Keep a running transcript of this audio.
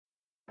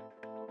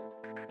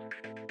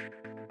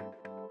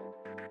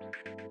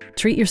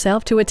Treat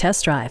yourself to a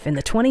test drive in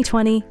the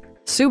 2020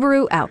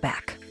 Subaru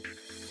Outback.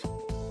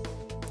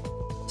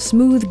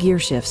 Smooth gear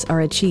shifts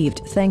are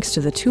achieved thanks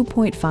to the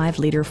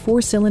 2.5-liter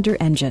four-cylinder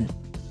engine.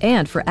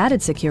 And for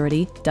added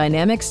security,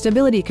 dynamic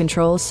stability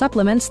control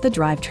supplements the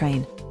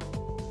drivetrain.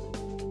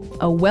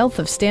 A wealth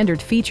of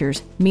standard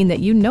features mean that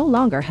you no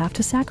longer have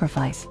to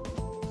sacrifice,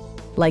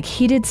 like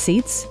heated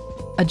seats,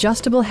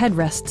 adjustable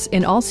headrests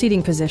in all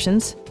seating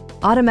positions,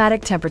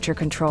 automatic temperature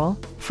control,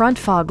 front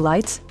fog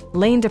lights,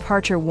 lane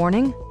departure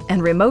warning,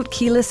 and remote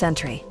keyless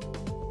entry.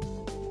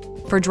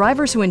 For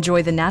drivers who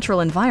enjoy the natural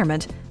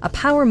environment, a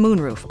power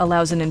moonroof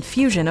allows an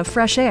infusion of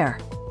fresh air.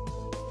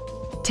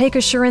 Take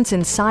assurance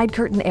in side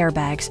curtain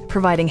airbags,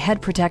 providing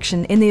head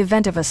protection in the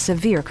event of a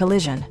severe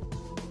collision.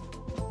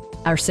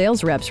 Our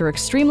sales reps are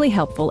extremely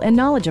helpful and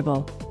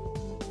knowledgeable.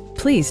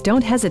 Please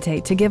don't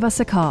hesitate to give us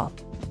a call.